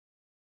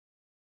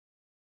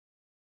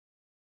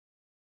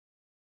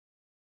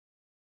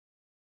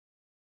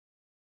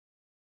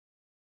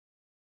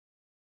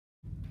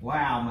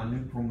Wow, my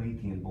new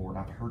Promethean board.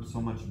 I've heard so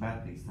much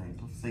about these things.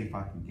 Let's see if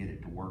I can get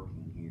it to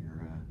working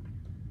here.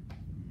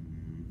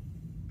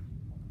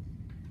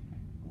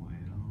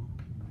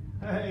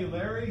 Hey,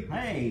 Larry.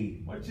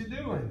 Hey. What you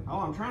doing? Oh,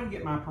 I'm trying to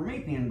get my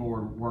Promethean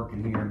board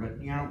working here, but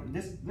you know,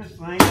 this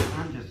thing,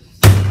 I'm just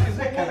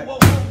sick of it.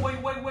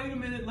 Whoa, wait a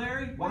minute,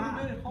 Larry. Wait Why?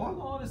 a minute, hold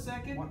on a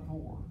second. What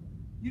for?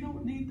 You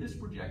don't need this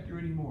projector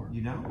anymore.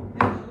 You don't?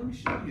 Yeah, let me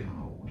show you.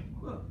 Oh,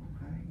 Look.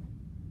 okay.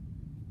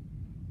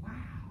 Wow.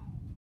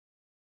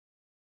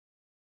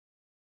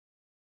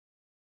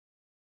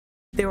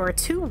 There are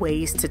two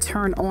ways to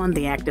turn on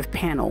the active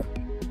panel.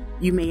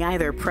 You may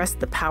either press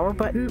the power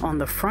button on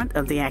the front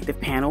of the active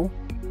panel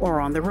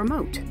or on the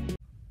remote.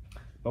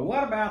 But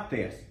what about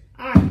this?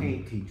 I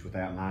can't teach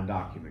without my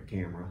document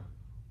camera.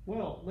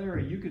 Well,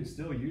 Larry, you can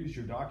still use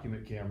your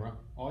document camera.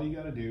 All you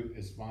got to do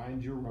is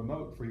find your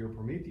remote for your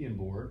Promethean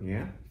board,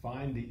 Yeah?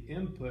 find the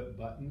input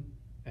button,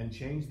 and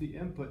change the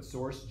input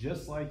source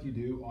just like you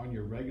do on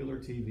your regular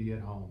TV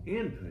at home.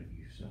 Input,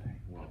 you say?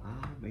 Well,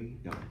 I'll be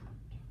darned.